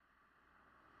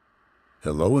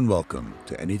Hello and welcome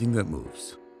to Anything That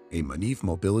Moves, a Maniv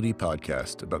Mobility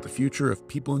podcast about the future of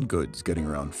people and goods getting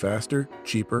around faster,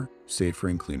 cheaper, safer,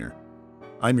 and cleaner.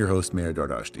 I'm your host, Meher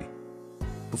Dardashti.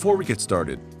 Before we get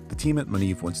started, the team at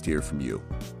Maniv wants to hear from you.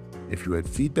 If you had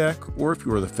feedback or if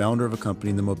you are the founder of a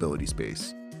company in the mobility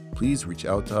space, please reach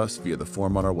out to us via the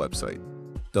form on our website,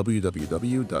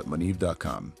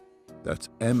 www.maniv.com. That's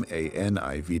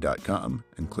MANIV.com,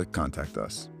 and click Contact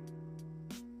Us.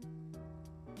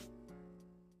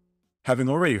 Having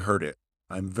already heard it,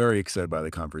 I'm very excited by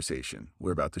the conversation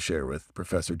we're about to share with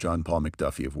Professor John Paul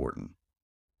McDuffie of Wharton.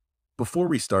 Before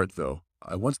we start, though,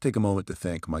 I want to take a moment to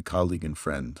thank my colleague and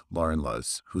friend, Lauren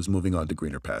Luz, who's moving on to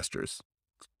greener pastures.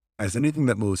 As Anything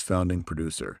That Moves founding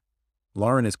producer,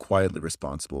 Lauren is quietly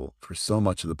responsible for so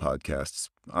much of the podcast's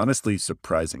honestly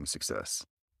surprising success.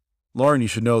 Lauren, you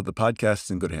should know the podcast is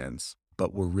in good hands,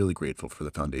 but we're really grateful for the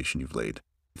foundation you've laid.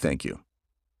 Thank you.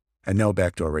 And now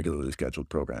back to our regularly scheduled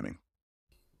programming.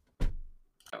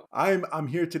 I'm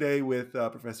here today with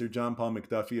Professor John Paul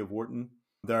McDuffie of Wharton.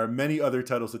 There are many other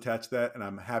titles attached to that, and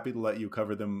I'm happy to let you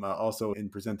cover them also in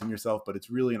presenting yourself, but it's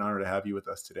really an honor to have you with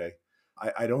us today.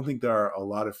 I don't think there are a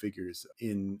lot of figures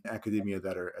in academia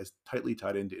that are as tightly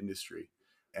tied into industry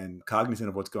and cognizant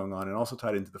of what's going on and also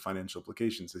tied into the financial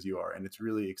implications as you are, and it's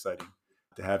really exciting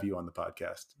to have you on the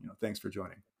podcast. Thanks for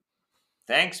joining.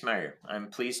 Thanks, Meher. I'm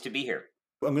pleased to be here.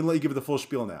 I'm going to let you give the full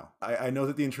spiel now. I know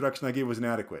that the introduction I gave was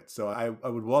inadequate, so I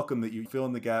would welcome that you fill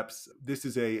in the gaps. This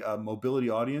is a mobility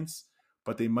audience,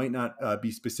 but they might not be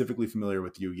specifically familiar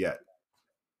with you yet.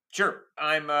 Sure.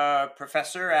 I'm a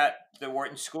professor at the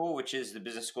Wharton School, which is the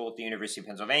business school at the University of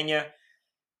Pennsylvania.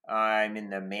 I'm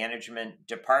in the management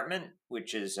department,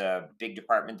 which is a big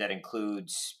department that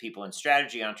includes people in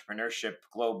strategy, entrepreneurship,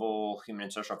 global human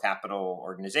and social capital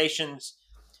organizations.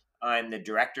 I'm the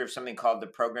director of something called the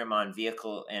Program on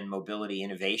Vehicle and Mobility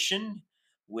Innovation,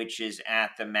 which is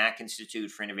at the Mack Institute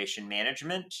for Innovation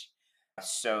Management.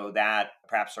 So that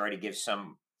perhaps already gives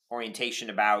some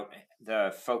orientation about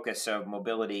the focus of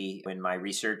mobility in my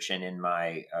research and in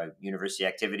my university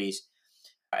activities.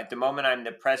 At the moment, I'm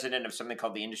the president of something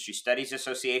called the Industry Studies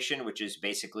Association, which is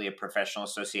basically a professional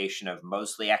association of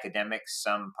mostly academics,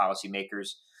 some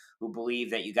policymakers who believe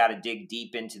that you got to dig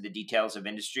deep into the details of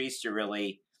industries to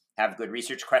really have good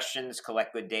research questions,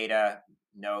 collect good data,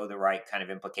 know the right kind of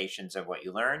implications of what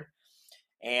you learn.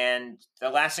 And the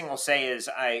last thing I'll say is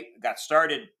I got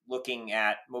started looking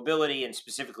at mobility and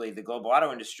specifically the global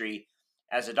auto industry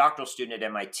as a doctoral student at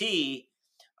MIT.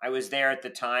 I was there at the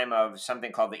time of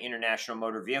something called the International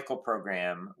Motor Vehicle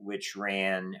Program, which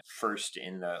ran first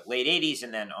in the late 80s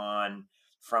and then on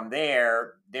from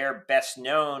there. They're best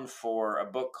known for a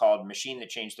book called Machine That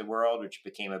Changed the World, which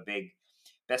became a big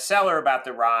bestseller about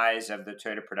the rise of the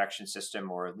Toyota production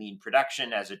system or lean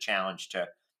production as a challenge to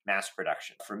mass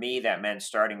production. For me, that meant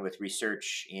starting with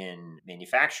research in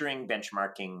manufacturing,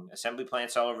 benchmarking assembly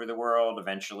plants all over the world,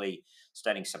 eventually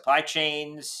studying supply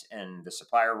chains and the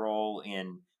supplier role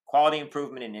in quality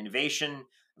improvement and innovation,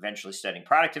 eventually studying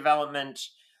product development,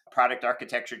 product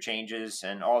architecture changes,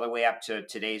 and all the way up to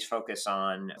today's focus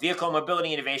on vehicle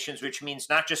mobility innovations, which means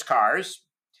not just cars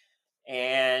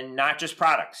and not just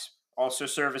products, also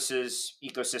services,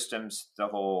 ecosystems, the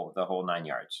whole nine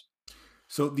yards.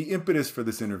 So the impetus for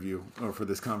this interview or for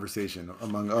this conversation,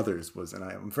 among others, was, and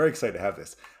I'm very excited to have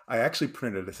this. I actually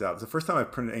printed this out. It's the first time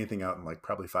I've printed anything out in like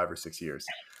probably 5 or 6 years.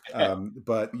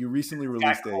 But you recently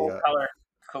released cool a color.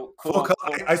 full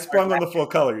color. I sprung on the full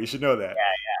color. You should know that.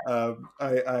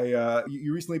 Yeah.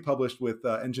 You recently published with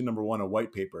Engine Number One a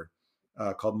white paper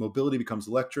called "Mobility Becomes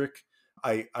Electric."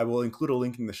 I will include a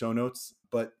link in the show notes,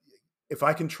 but if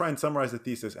I can try and summarize the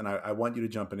thesis, and I want you to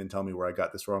jump in and tell me where I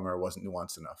got this wrong or I wasn't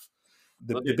nuanced enough.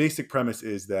 The basic premise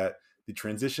is that the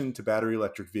transition to battery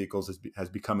electric vehicles has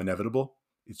become inevitable.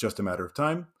 It's just a matter of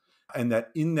time. And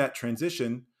that in that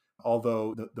transition,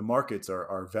 although the markets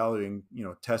are valuing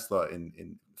Tesla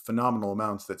in phenomenal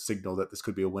amounts that signal that this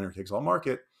could be a winner-takes-all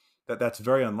market, that's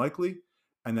very unlikely.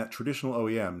 And that traditional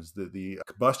OEMs, the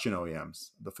combustion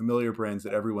OEMs, the familiar brands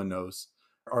that everyone knows,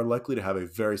 are likely to have a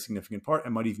very significant part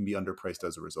and might even be underpriced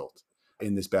as a result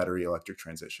in this battery electric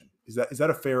transition. Is that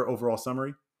a fair overall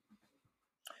summary?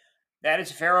 That is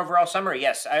a fair overall summary.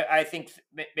 Yes, I think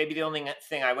maybe the only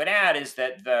thing I would add is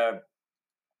that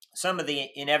some of the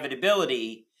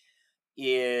inevitability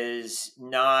is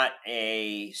not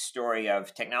a story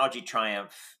of technology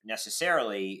triumph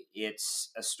necessarily. It's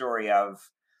a story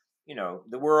of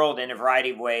the world in a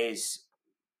variety of ways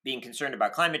being concerned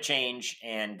about climate change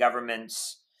and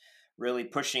governments really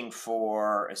pushing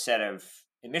for a set of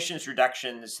emissions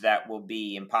reductions that will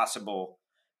be impossible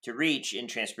to reach in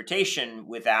transportation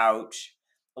without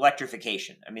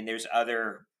electrification. I mean, there's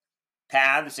other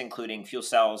paths, including fuel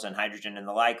cells and hydrogen and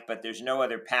the like, but there's no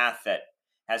other path that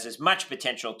has as much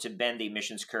potential to bend the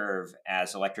emissions curve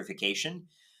as electrification.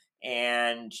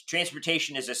 And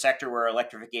transportation is a sector where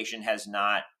electrification has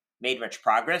not made much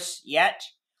progress yet,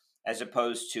 as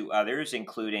opposed to others,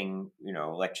 including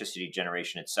electricity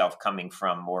generation itself coming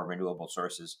from more renewable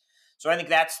sources. So I think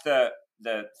that's the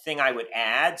thing I would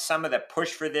add. Some of the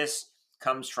push for this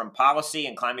comes from policy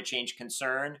and climate change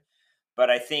concern,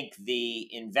 but I think the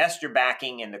investor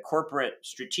backing and the corporate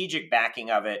strategic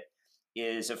backing of it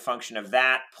is a function of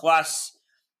that, plus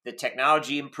the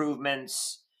technology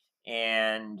improvements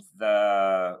and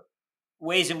the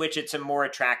ways in which it's a more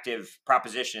attractive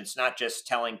proposition. It's not just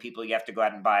telling people you have to go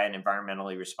out and buy an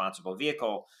environmentally responsible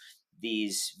vehicle.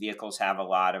 These vehicles have a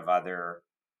lot of other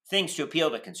things to appeal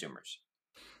to consumers.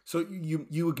 So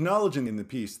you acknowledge in the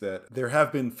piece that there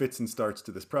have been fits and starts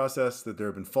to this process, that there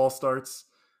have been false starts,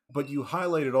 but you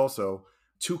highlighted also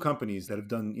two companies that have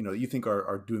done, you think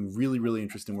are doing really, really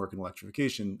interesting work in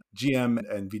electrification, GM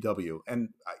and VW. And,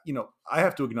 I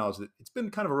have to acknowledge that it's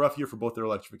been kind of a rough year for both their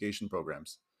electrification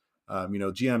programs.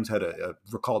 GM's had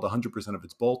recalled 100% of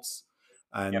its bolts,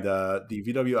 and Yep. the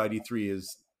VW ID3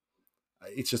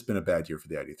 it's just been a bad year for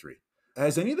the ID3.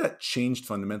 Has any of that changed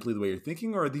fundamentally the way you're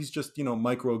thinking, or are these just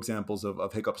micro examples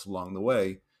of hiccups along the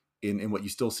way in what you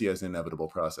still see as an inevitable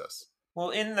process? Well,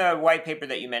 in the white paper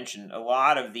that you mentioned, a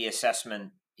lot of the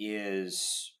assessment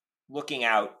is looking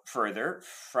out further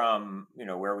from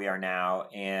where we are now,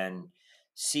 and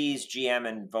sees GM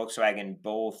and Volkswagen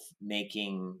both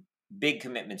making big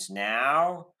commitments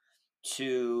now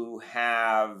to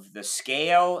have the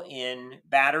scale in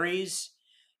batteries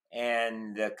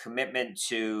and the commitment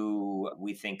to,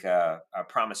 we think, a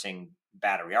promising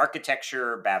battery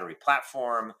architecture, battery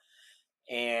platform,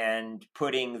 and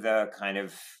putting the kind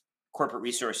of corporate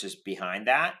resources behind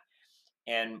that.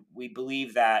 And we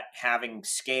believe that having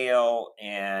scale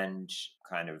and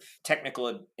kind of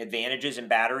technical advantages in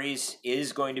batteries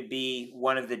is going to be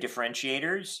one of the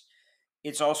differentiators.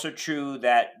 It's also true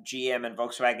that GM and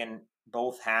Volkswagen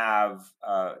both have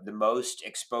the most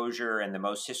exposure and the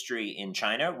most history in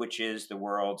China, which is the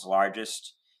world's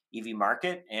largest EV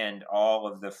market. And all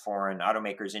of the foreign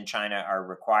automakers in China are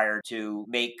required to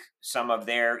make some of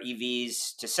their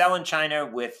EVs to sell in China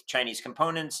with Chinese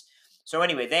components. So,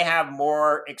 anyway, they have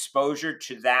more exposure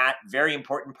to that very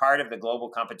important part of the global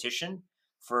competition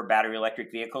for battery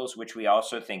electric vehicles, which we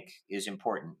also think is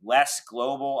important. Less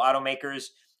global automakers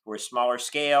who are smaller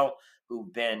scale,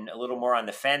 who've been a little more on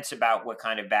the fence about what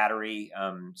kind of battery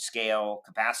scale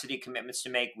capacity commitments to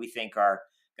make, we think are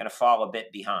going to fall a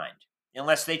bit behind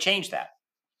unless they change that.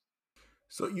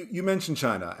 So you mentioned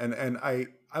China, and I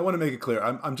want to make it clear.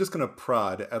 I'm just going to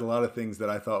prod at a lot of things that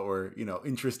I thought were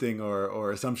interesting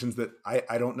or assumptions that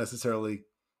I don't necessarily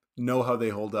know how they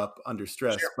hold up under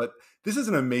stress. Sure. But this is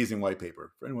an amazing white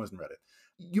paper for anyone who hasn't read it.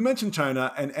 You mentioned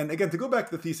China, and again, to go back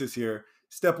to the thesis here,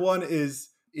 step one is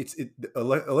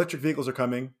electric vehicles are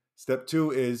coming. Step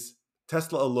two is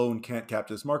Tesla alone can't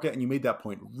capture this market, and you made that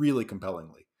point really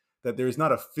compellingly, that there is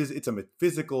not it's a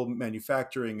physical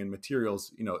manufacturing and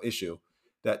materials issue,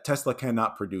 that Tesla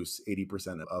cannot produce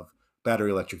 80% of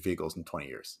battery electric vehicles in 20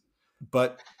 years.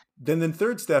 But then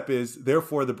third step is,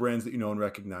 therefore, the brands that you know and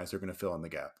recognize are going to fill in the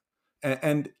gap.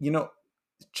 And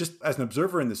just as an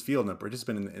observer in this field and a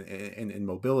participant in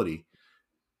mobility,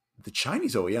 the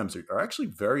Chinese OEMs are actually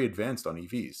very advanced on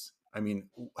EVs. I mean,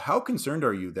 how concerned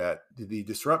are you that the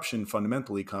disruption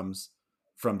fundamentally comes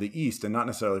from the East and not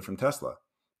necessarily from Tesla?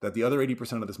 That the other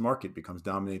 80% of this market becomes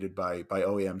dominated by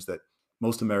OEMs that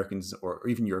most Americans or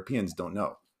even Europeans don't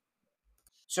know?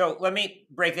 So let me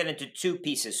break that into two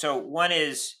pieces. So one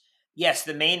is, yes,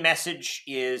 the main message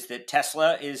is that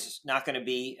Tesla is not going to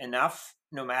be enough,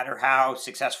 no matter how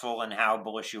successful and how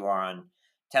bullish you are on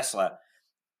Tesla.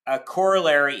 A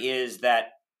corollary is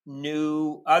that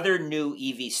other new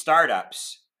EV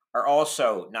startups are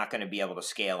also not going to be able to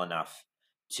scale enough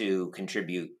to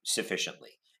contribute sufficiently.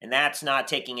 And that's not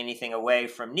taking anything away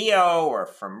from NIO or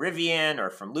from Rivian or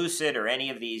from Lucid or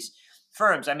any of these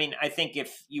firms. I mean, I think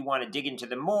if you want to dig into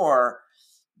them more,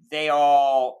 they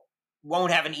all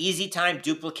won't have an easy time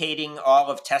duplicating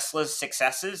all of Tesla's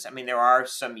successes. I mean, there are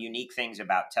some unique things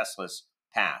about Tesla's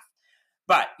path.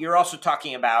 But you're also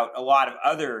talking about a lot of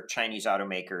other Chinese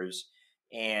automakers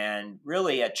and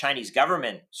really a Chinese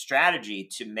government strategy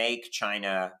to make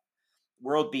China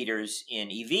world beaters in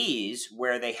EVs,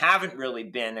 where they haven't really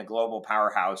been a global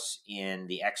powerhouse in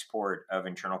the export of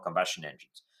internal combustion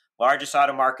engines. Largest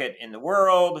auto market in the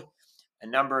world, a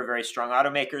number of very strong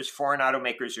automakers, foreign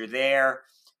automakers are there,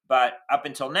 But up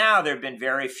until now, there have been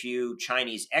very few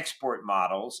Chinese export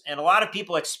models. And a lot of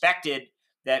people expected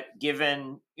that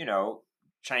given,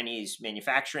 Chinese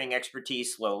manufacturing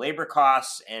expertise, low labor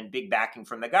costs, and big backing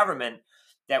from the government,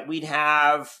 that we'd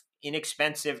have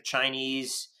inexpensive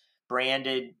Chinese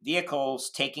branded vehicles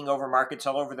taking over markets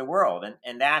all over the world.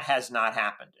 And that has not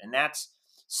happened. And that's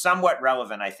somewhat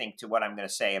relevant, I think, to what I'm going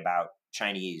to say about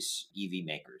Chinese EV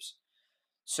makers.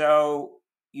 So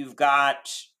you've got,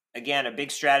 again, a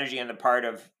big strategy on the part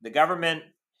of the government,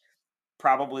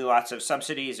 probably lots of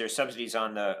subsidies. There's subsidies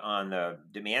on the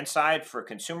demand side for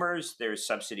consumers. There's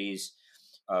subsidies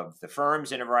of the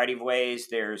firms in a variety of ways.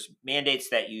 There's mandates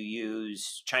that you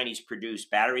use Chinese-produced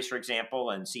batteries, for example,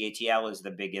 and CATL is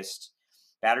the biggest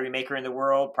battery maker in the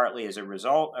world, partly as a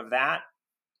result of that.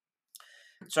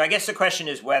 So I guess the question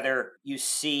is whether you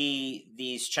see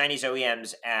these Chinese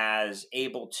OEMs as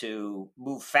able to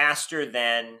move faster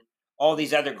than all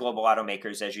these other global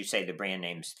automakers, as you say, the brand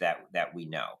names that we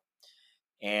know.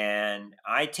 And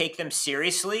I take them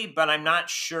seriously, but I'm not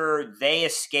sure they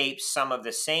escape some of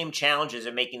the same challenges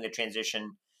of making the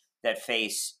transition that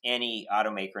face any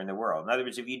automaker in the world. In other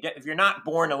words, if you're not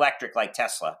born electric like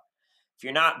Tesla, if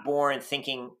you're not born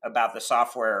thinking about the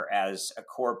software as a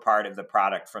core part of the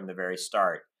product from the very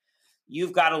start,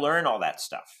 you've got to learn all that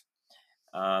stuff.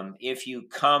 If you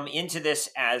come into this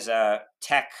as a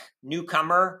tech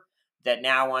newcomer that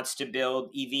now wants to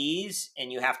build EVs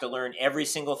and you have to learn every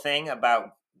single thing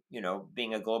about,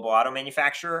 being a global auto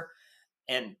manufacturer,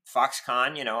 and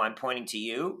Foxconn, I'm pointing to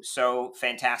you. So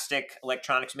fantastic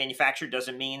electronics manufacturer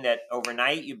doesn't mean that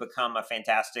overnight you become a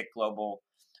fantastic global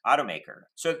automaker.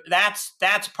 So that's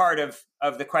part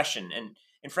of the question.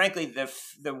 And frankly,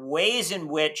 the ways in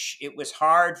which it was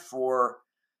hard for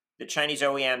the Chinese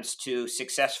OEMs to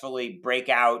successfully break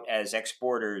out as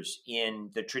exporters in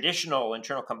the traditional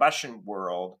internal combustion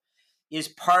world is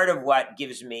part of what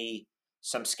gives me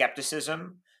some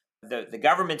skepticism. The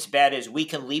government's bet is we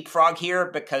can leapfrog here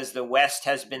because the West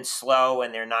has been slow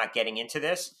and they're not getting into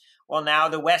this. Well, now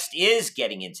the West is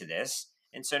getting into this.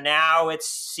 And so now it's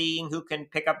seeing who can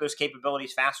pick up those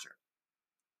capabilities faster.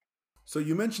 So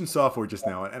you mentioned software just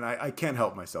now, and I can't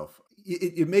help myself.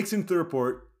 It makes into the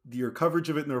report, your coverage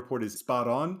of it in the report is spot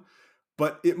on,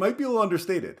 but it might be a little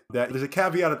understated. That there's a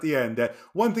caveat at the end that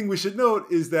one thing we should note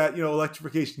is that,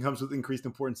 electrification comes with increased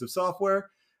importance of software,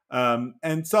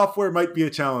 and software might be a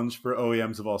challenge for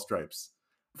OEMs of all stripes.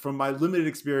 From my limited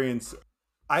experience,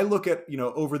 I look at,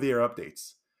 over-the-air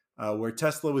updates, where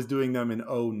Tesla was doing them in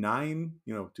 2009,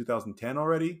 2010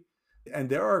 already.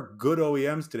 And there are good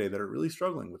OEMs today that are really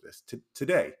struggling with this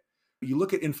today. You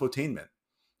look at infotainment,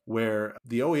 where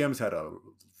the OEMs had a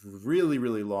really,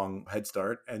 really long head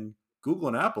start, and Google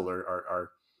and Apple are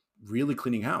really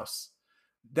cleaning house.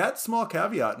 That small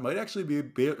caveat might actually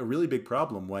be a really big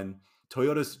problem when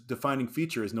Toyota's defining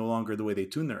feature is no longer the way they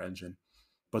tune their engine,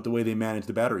 but the way they manage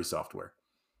the battery software.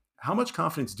 How much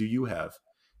confidence do you have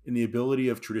in the ability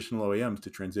of traditional OEMs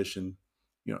to transition,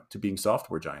 to being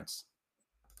software giants?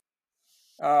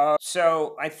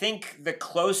 So I think the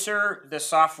closer the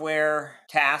software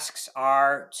tasks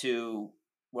are to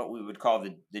what we would call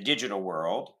the digital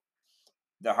world,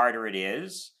 the harder it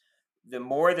is. The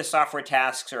more the software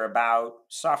tasks are about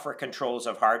software controls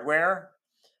of hardware,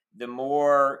 the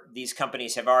more these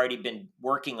companies have already been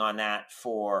working on that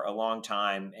for a long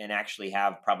time and actually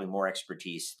have probably more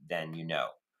expertise than you know.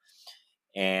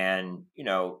 And,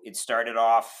 it started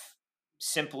off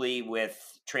simply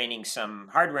with training some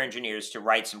hardware engineers to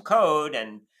write some code.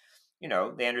 And,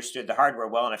 they understood the hardware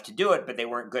well enough to do it, but they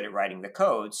weren't good at writing the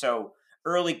code. So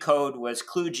early code was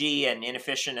kludgy and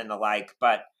inefficient and the like.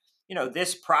 But,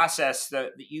 this process,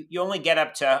 you only get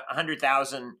up to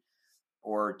 100,000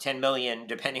 or 10 million,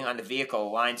 depending on the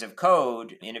vehicle, lines of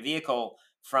code in a vehicle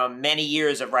from many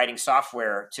years of writing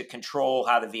software to control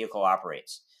how the vehicle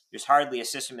operates. There's hardly a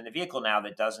system in the vehicle now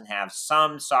that doesn't have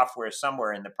some software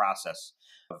somewhere in the process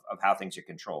of how things are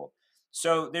controlled.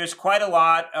 So there's quite a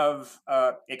lot of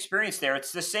experience there.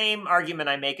 It's the same argument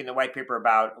I make in the white paper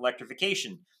about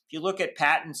electrification. If you look at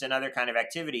patents and other kind of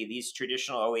activity, these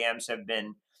traditional OEMs have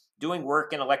been doing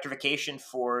work in electrification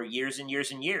for years and years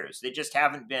and years. They just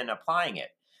haven't been applying it.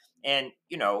 And,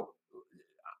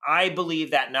 I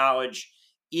believe that knowledge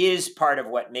is part of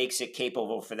what makes it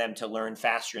capable for them to learn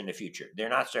faster in the future. They're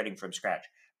not starting from scratch.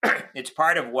 It's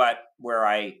part of where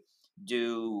I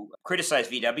do criticize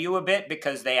VW a bit,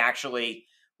 because they actually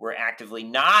were actively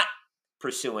not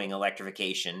pursuing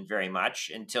electrification very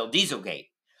much until Dieselgate.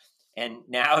 And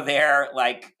now they're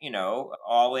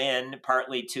all in,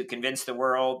 partly to convince the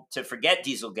world to forget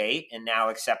Dieselgate and now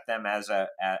accept them as an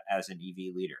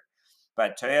EV leader.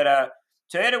 But Toyota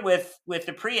Toyota with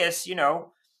the Prius,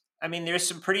 I mean, there's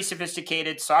some pretty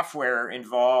sophisticated software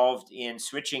involved in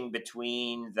switching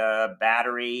between the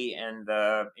battery and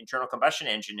the internal combustion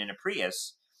engine in a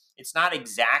Prius. It's not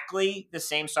exactly the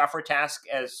same software task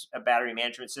as a battery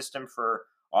management system for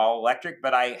all electric,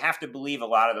 but I have to believe a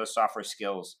lot of those software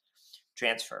skills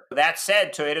transfer. That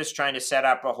said, Toyota's trying to set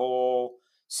up a whole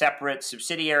separate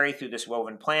subsidiary through this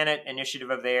Woven Planet initiative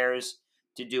of theirs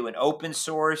to do an open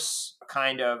source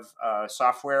kind of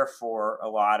software for a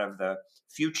lot of the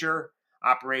future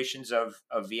operations of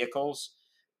vehicles.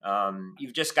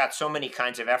 You've just got so many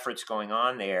kinds of efforts going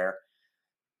on there.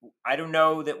 I don't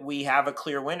know that we have a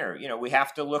clear winner. We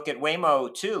have to look at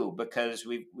Waymo too, because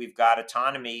we've got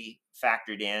autonomy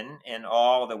factored in, and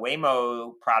all the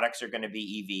Waymo products are going to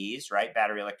be EVs, right?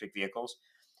 Battery electric vehicles.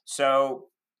 So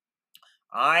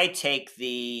I take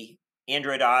the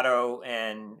Android Auto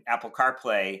and Apple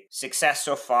CarPlay success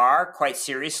so far quite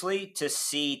seriously, to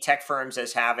see tech firms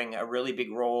as having a really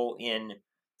big role in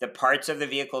the parts of the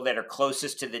vehicle that are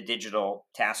closest to the digital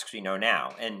tasks we know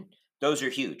now. And those are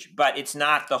huge, but it's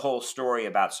not the whole story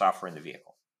about software in the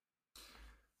vehicle.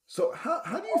 So how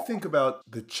do you think about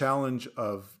the challenge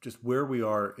of just where we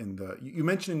are in the, you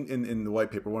mentioned in the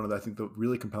white paper, one of the, I think the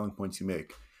really compelling points you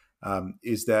make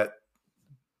is that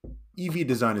EV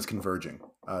design is converging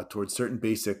towards certain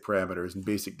basic parameters and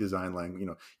basic design language.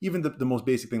 Even the most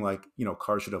basic thing, like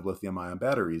cars should have lithium ion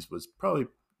batteries, was probably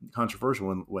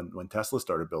controversial when Tesla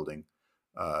started building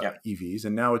Yeah. EVs,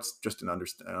 and now it's just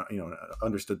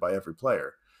understood by every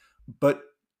player. But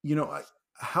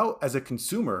how, as a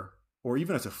consumer or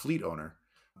even as a fleet owner,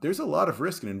 there's a lot of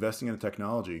risk in investing in a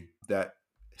technology that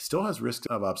still has risk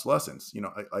of obsolescence.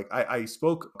 I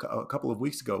spoke a couple of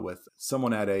weeks ago with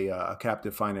someone at a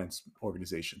captive finance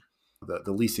organization,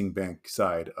 the leasing bank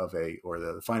side of or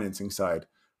the financing side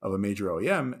of a major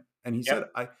OEM. And he said,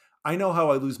 Yep. I know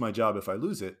how I lose my job if I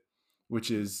lose it,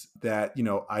 which is that,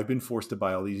 I've been forced to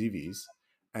buy all these EVs.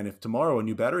 And if tomorrow a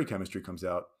new battery chemistry comes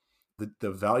out,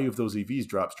 the value of those EVs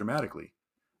drops dramatically.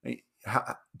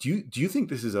 Do you think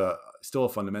this is still a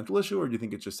fundamental issue, or do you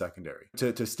think it's just secondary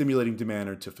to stimulating demand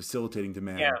or to facilitating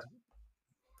demand? Yeah.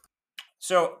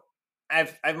 So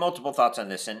I've multiple thoughts on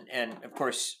this, and of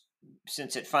course,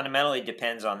 since it fundamentally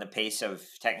depends on the pace of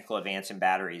technical advance in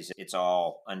batteries, it's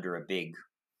all under a big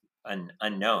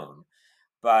unknown.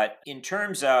 But in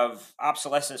terms of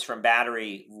obsolescence from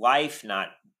battery life not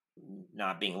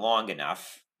being long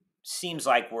enough, seems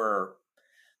like we're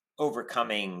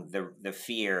overcoming the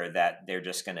fear that they're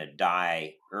just going to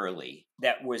die early.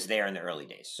 That was there in the early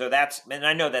days. So and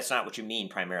I know that's not what you mean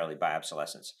primarily by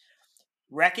obsolescence.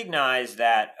 Recognize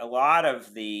that a lot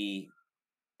of the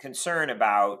concern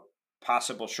about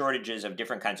possible shortages of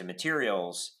different kinds of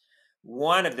materials,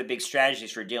 one of the big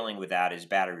strategies for dealing with that is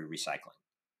battery recycling.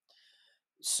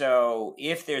 So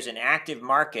if there's an active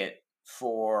market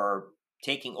for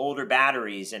taking older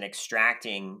batteries and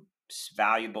extracting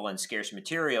valuable and scarce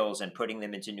materials and putting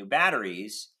them into new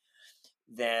batteries,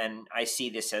 then I see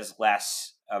this as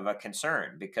less of a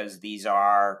concern, because these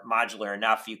are modular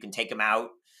enough. You can take them out,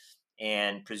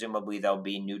 and presumably there'll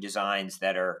be new designs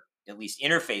that are, at least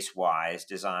interface wise,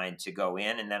 designed to go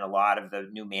in. And then a lot of the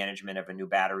new management of a new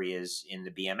battery is in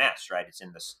the BMS, right? It's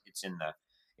in the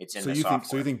software.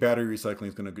 So you think battery recycling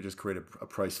is going to just create a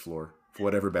price floor for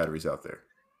whatever batteries out there?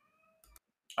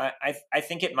 I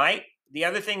think it might. The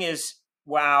other thing is,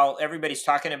 while everybody's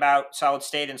talking about solid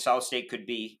state, and solid state could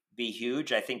be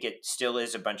huge, I think it still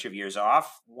is a bunch of years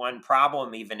off. One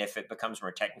problem, even if it becomes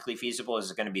more technically feasible, is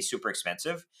it's going to be super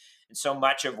expensive. And so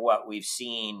much of what we've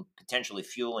seen potentially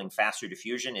fueling faster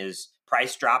diffusion is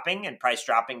price dropping, and price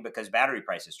dropping because battery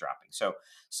price is dropping. So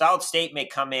solid state may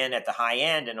come in at the high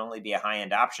end and only be a high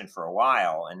end option for a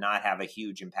while and not have a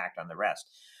huge impact on the rest.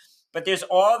 But there's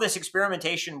all this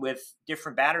experimentation with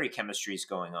different battery chemistries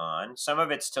going on. Some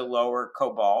of it's to lower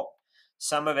cobalt.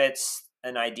 Some of it's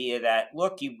an idea that,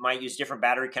 look, you might use different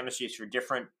battery chemistries for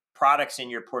different products in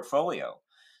your portfolio.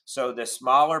 So the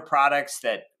smaller products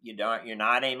that you're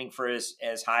not aiming for as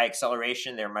high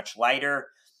acceleration, they're much lighter.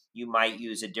 You might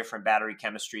use a different battery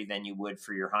chemistry than you would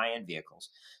for your high-end vehicles.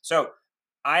 So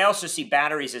I also see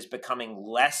batteries as becoming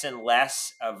less and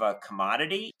less of a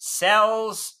commodity.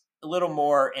 Cells, a little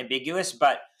more ambiguous,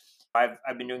 but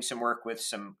I've been doing some work with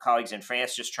some colleagues in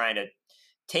France, just trying to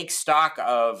take stock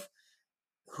of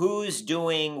who's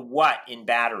doing what in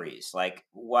batteries, like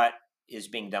what is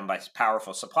being done by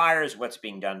powerful suppliers, what's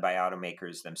being done by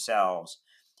automakers themselves.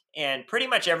 And pretty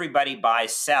much everybody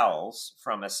buys cells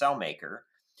from a cell maker.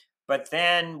 But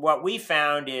then what we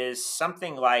found is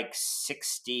something like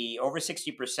over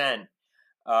 60%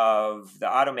 of the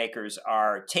automakers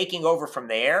are taking over from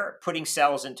there, putting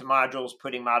cells into modules,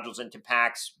 putting modules into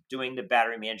packs, doing the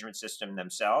battery management system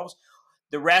themselves.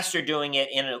 The rest are doing it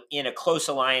in a close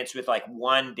alliance with like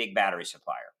one big battery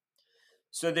supplier.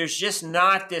 So there's just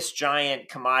not this giant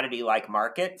commodity like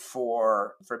market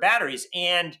for batteries.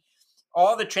 And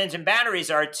all the trends in batteries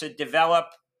are to develop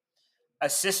a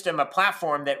system, a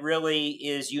platform that really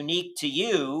is unique to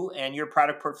you and your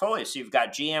product portfolio. So you've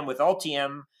got GM with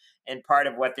Ultium, and part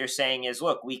of what they're saying is,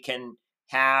 look, we can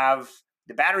have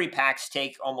the battery packs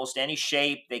take almost any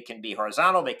shape. They can be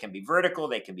horizontal, they can be vertical,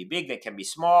 they can be big, they can be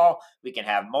small. We can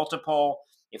have multiple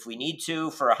if we need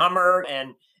to for a Hummer,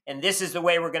 and this is the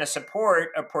way we're going to support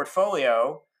a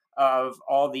portfolio of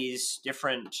all these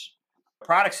different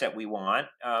products that we want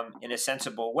in a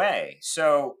sensible way.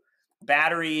 So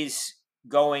batteries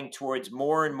going towards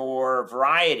more and more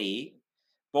variety,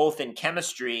 both in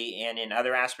chemistry and in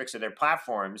other aspects of their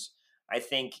platforms, I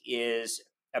think is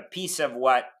a piece of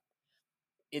what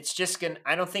it's just going to,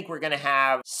 I don't think we're going to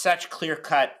have such clear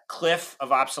cut cliff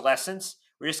of obsolescence.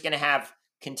 We're just going to have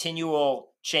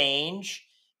continual change,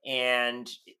 and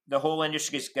the whole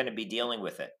industry is going to be dealing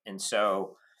with it. And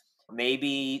so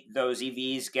maybe those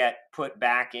EVs get put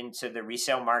back into the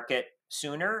resale market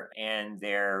sooner, and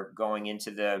they're going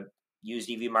into the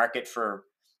used EV market for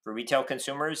retail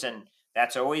consumers. And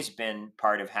that's always been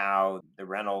part of how the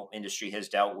rental industry has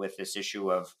dealt with this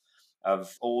issue of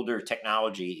older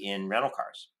technology in rental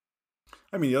cars.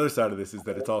 I mean, the other side of this is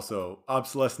that it's also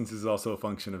obsolescence is also a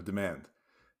function of demand.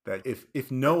 That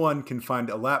if no one can find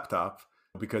a laptop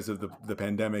because of the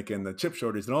pandemic and the chip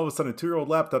shortage, then all of a sudden a 2-year-old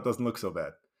laptop doesn't look so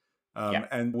bad. Yeah.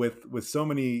 And with so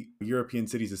many European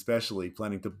cities, especially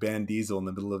planning to ban diesel in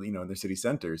the middle of in their city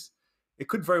centers, it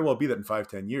could very well be that in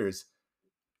 5-10 years,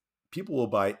 people will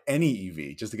buy any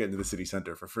EV just to get into the city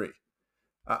center for free.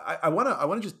 I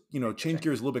want to just change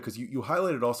gears a little bit because you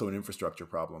highlighted also an infrastructure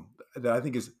problem that I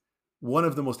think is one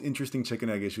of the most interesting chicken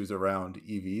egg issues around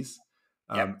EVs.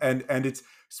 Yep. And it's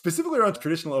specifically around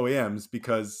traditional OEMs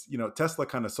because Tesla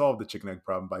kind of solved the chicken egg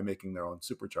problem by making their own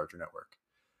supercharger network.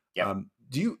 Yep.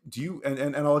 Do you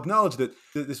and I'll acknowledge that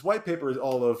this white paper is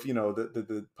all of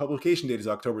the publication date is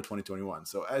October 2021.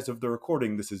 So as of the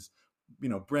recording, this is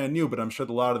brand new, but I'm sure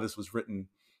a lot of this was written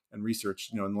and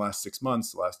researched in the last 6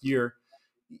 months, last year.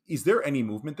 Is there any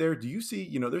movement there? Do you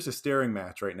see there's a staring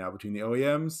match right now between the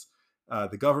OEMs,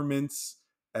 the governments,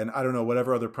 and I don't know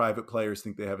whatever other private players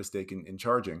think they have a stake in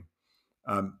charging.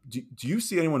 Do you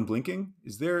see anyone blinking?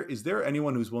 Is there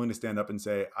anyone who's willing to stand up and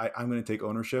say, I'm going to take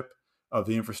ownership of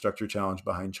the infrastructure challenge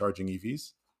behind charging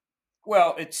EVs?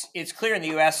 Well, it's clear in the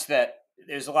U.S. that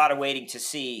there's a lot of waiting to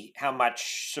see how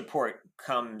much support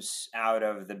comes out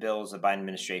of the bills the Biden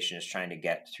administration is trying to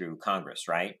get through Congress,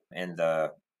 right? And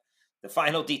the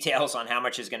final details on how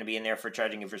much is going to be in there for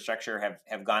charging infrastructure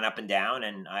have gone up and down,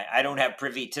 and I don't have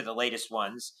privy to the latest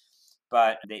ones,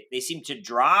 but they seem to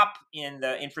drop in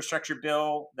the infrastructure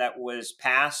bill that was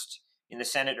passed in the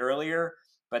Senate earlier,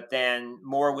 but then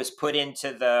more was put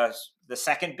into the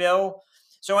second bill.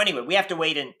 So anyway, we have to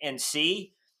wait and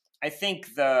see. I think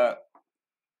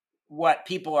what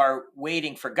people are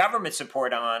waiting for government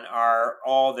support on are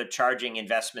all the charging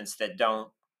investments that don't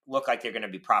look like they're going to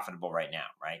be profitable right now,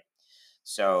 right?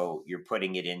 So you're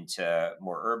putting it into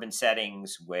more urban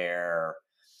settings where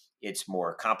it's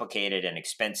more complicated and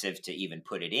expensive to even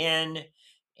put it in.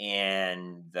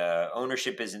 And the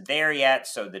ownership isn't there yet.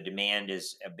 So the demand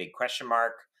is a big question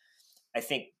mark. I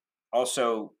think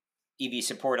also EV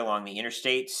support along the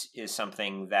interstates is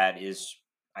something that is,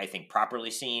 I think,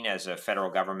 properly seen as a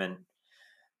federal government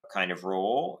kind of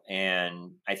role,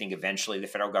 and I think eventually the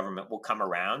federal government will come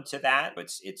around to that.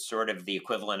 It's sort of the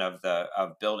equivalent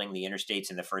of building the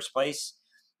interstates in the first place,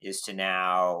 is to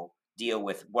now deal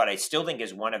with what I still think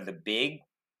is one of the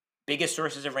biggest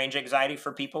sources of range anxiety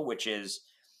for people, which is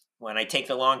when I take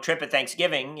the long trip at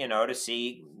Thanksgiving, to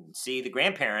see the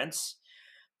grandparents.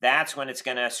 That's when it's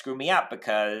going to screw me up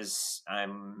because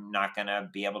I'm not going to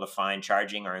be able to find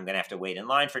charging, or I'm going to have to wait in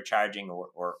line for charging,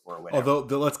 or whatever.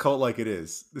 Although, let's call it like it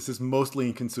is. This is mostly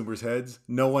in consumers' heads.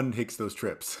 No one takes those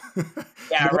trips.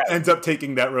 Yeah, No one right. ends up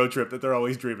taking that road trip that they're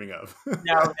always dreaming of.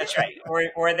 No, that's right.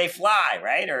 Or they fly,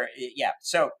 right? Or yeah.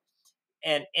 So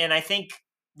and I think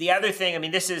the other thing, I mean,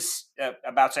 this is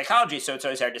about psychology, so it's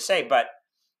always hard to say, but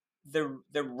the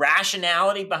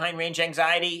rationality behind range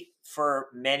anxiety for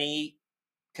many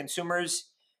consumers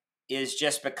is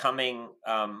just becoming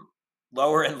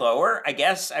lower and lower, I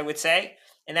guess I would say.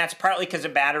 And that's partly because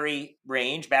of battery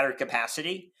range, battery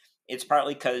capacity. It's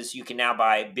partly because you can now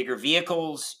buy bigger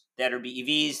vehicles that are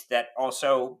BEVs that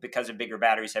also, because of bigger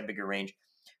batteries, have bigger range.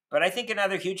 But I think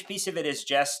another huge piece of it is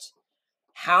just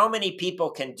how many people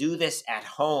can do this at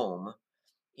home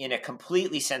in a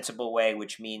completely sensible way,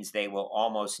 which means they will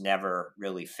almost never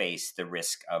really face the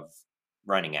risk of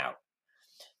running out.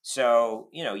 So,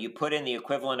 you put in the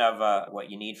equivalent of what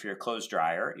you need for your clothes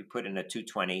dryer. You put in a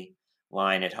 220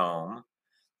 line at home,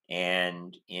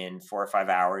 and in 4 or 5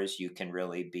 hours, you can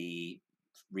really be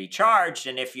recharged.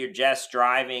 And if you're just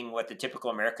driving what the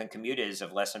typical American commute is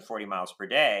of less than 40 miles per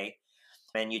day,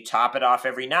 and you top it off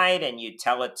every night and you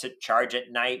tell it to charge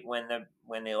at night when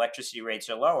the electricity rates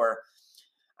are lower.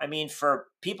 I mean, for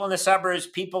people in the suburbs,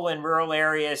 people in rural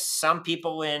areas, some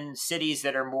people in cities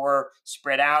that are more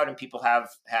spread out and people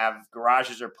have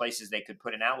garages or places they could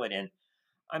put an outlet in.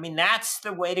 I mean, that's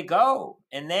the way to go.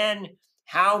 And then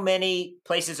how many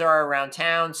places are around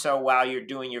town? So while you're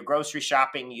doing your grocery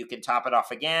shopping, you can top it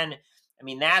off again. I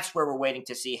mean, that's where we're waiting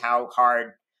to see how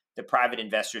hard the private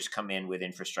investors come in with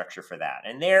infrastructure for that.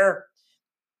 And they're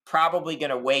probably going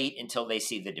to wait until they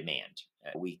see the demand.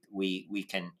 We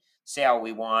can say all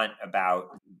we want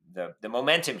about the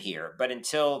momentum here, but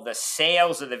until the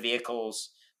sales of the vehicles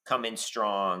come in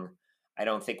strong, I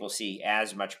don't think we'll see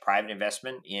as much private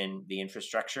investment in the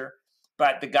infrastructure.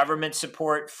 But the government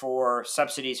support for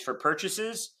subsidies for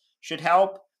purchases should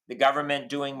help. The government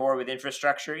doing more with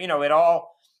infrastructure,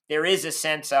 there is a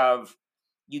sense of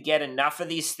you get enough of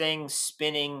these things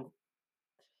spinning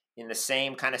in the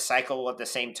same kind of cycle at the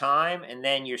same time, and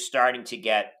then you're starting to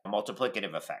get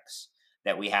multiplicative effects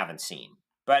that we haven't seen.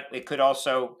 But there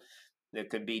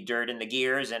could be dirt in the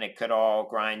gears, and it could all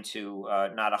grind to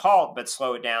not a halt, but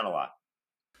slow it down a lot.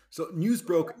 So news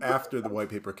broke after the white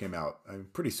paper came out. I mean,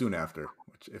 pretty soon after.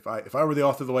 Which, if I were the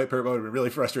author of the white paper, I would have been really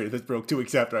frustrated. This broke 2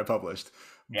 weeks after I published.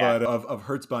 Yeah. But of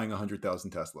Hertz buying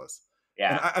 100,000 Teslas.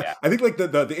 Yeah, and I think like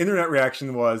the internet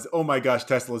reaction was, oh my gosh,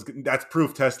 that's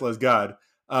proof Tesla's God.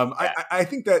 I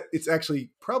think that it's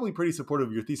actually probably pretty supportive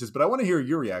of your thesis, but I want to hear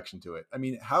your reaction to it. I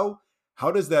mean, how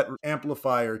does that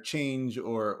amplify or change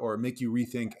or make you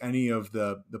rethink any of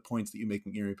the points that you make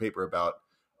in your paper about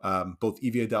both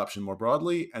EV adoption more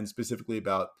broadly and specifically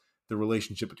about the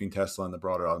relationship between Tesla and the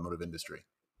broader automotive industry?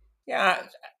 Yeah.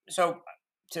 So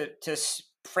to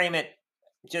frame it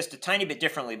just a tiny bit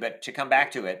differently, but to come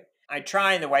back to it, I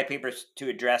try in the white papers to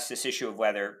address this issue of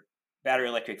whether battery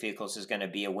electric vehicles is going to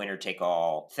be a winner take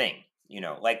all thing,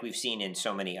 like we've seen in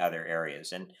so many other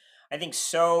areas. And I think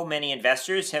so many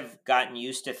investors have gotten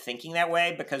used to thinking that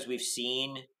way because we've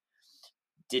seen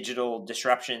digital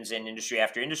disruptions in industry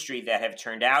after industry that have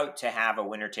turned out to have a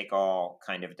winner take all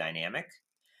kind of dynamic.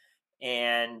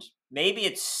 And maybe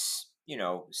it's,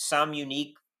 some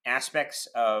unique aspects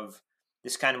of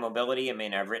this kind of mobility. I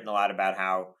mean, I've written a lot about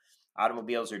how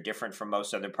automobiles are different from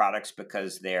most other products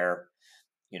because they're,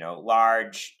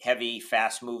 large, heavy,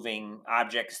 fast moving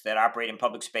objects that operate in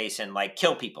public space and like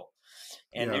kill people.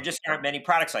 And there just aren't many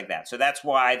products like that. So that's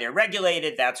why they're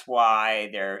regulated. That's why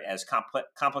they're as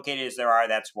complicated as there are.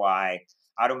 That's why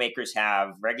automakers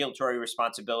have regulatory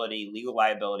responsibility, legal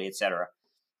liability, et cetera.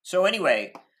 So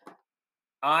anyway,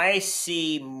 I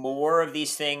see more of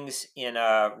these things in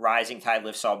a rising tide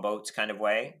lifts all boats kind of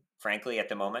way, frankly, at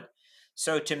the moment.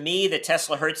 So to me, the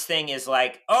Tesla Hertz thing is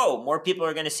like, oh, more people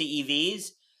are going to see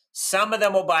EVs. Some of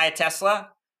them will buy a Tesla.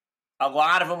 A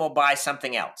lot of them will buy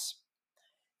something else.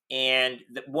 And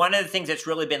one of the things that's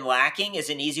really been lacking is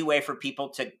an easy way for people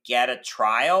to get a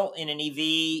trial in an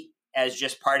EV as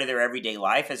just part of their everyday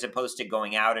life, as opposed to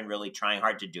going out and really trying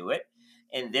hard to do it.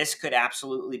 And this could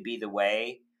absolutely be the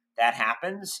way that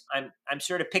happens. I'm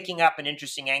sort of picking up an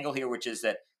interesting angle here, which is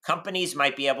that companies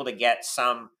might be able to get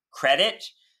some credit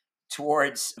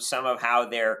towards some of how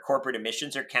their corporate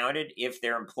emissions are counted if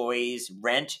their employees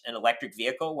rent an electric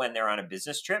vehicle when they're on a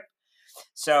business trip.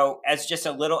 So as just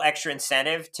a little extra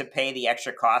incentive to pay the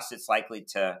extra cost it's likely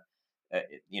to,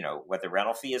 what the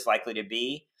rental fee is likely to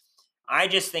be. I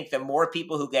just think the more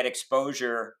people who get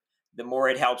exposure, the more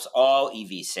it helps all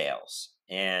EV sales.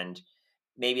 And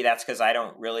maybe that's because I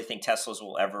don't really think Teslas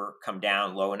will ever come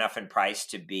down low enough in price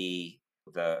to be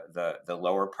the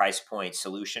lower price point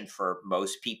solution for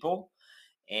most people.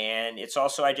 And it's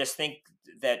also, I just think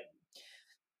that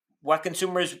what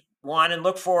consumers want and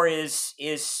look for is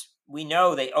we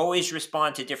know they always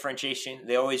respond to differentiation.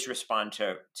 They always respond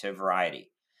to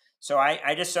variety. So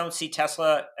I just don't see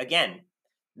Tesla, again,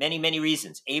 many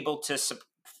reasons, able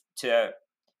to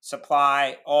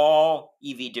supply all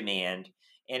EV demand.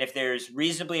 And if there's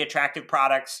reasonably attractive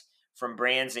products from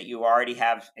brands that you already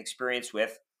have experience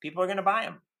with, people are going to buy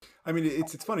them. I mean,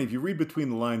 it's funny. If you read between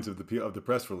the lines of the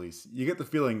press release, you get the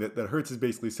feeling that Hertz is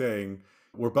basically saying,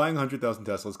 we're buying 100,000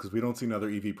 Teslas because we don't see another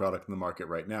EV product in the market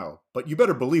right now. But you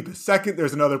better believe the second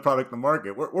there's another product in the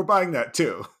market, we're buying that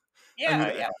too.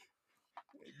 Yeah,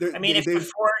 I mean, if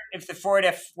the Ford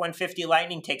F-150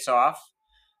 Lightning takes off,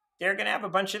 they're going to have a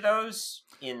bunch of those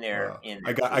in their.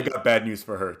 I got bad news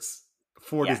for Hertz.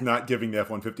 Ford is not giving the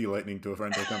F-150 Lightning to a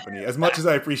rental company. As much as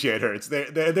I appreciate Hertz,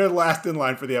 they're last in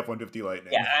line for the F-150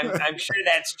 Lightning. Yeah, I'm sure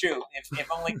that's true.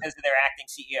 If only because of their acting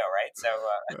CEO, right?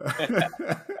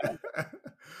 So,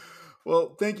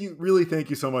 well, thank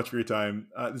you so much for your time.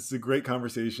 This is a great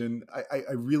conversation.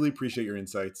 I really appreciate your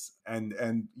insights,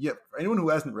 and yeah, for anyone who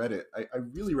hasn't read it, I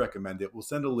really recommend it. We'll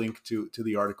send a link to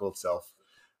the article itself.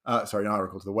 Sorry, not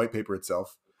article, to the white paper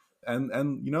itself,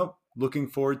 and looking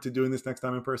forward to doing this next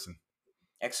time in person.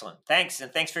 Excellent. Thanks.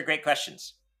 And thanks for great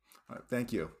questions. All right,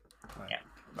 thank you. Bye. Yeah.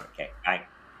 Bye. Okay. Bye.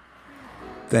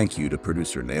 Thank you to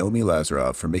producer Naomi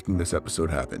Lazarov for making this episode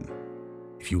happen.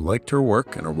 If you liked her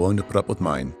work and are willing to put up with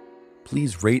mine,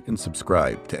 please rate and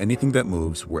subscribe to Anything That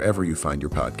Moves wherever you find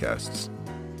your podcasts.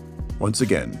 Once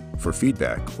again, for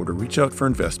feedback or to reach out for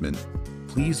investment,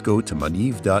 please go to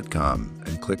maniv.com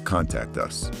and click Contact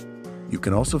Us. You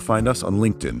can also find us on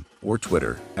LinkedIn or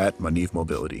Twitter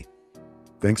 @ManivMobility.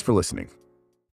 Thanks for listening.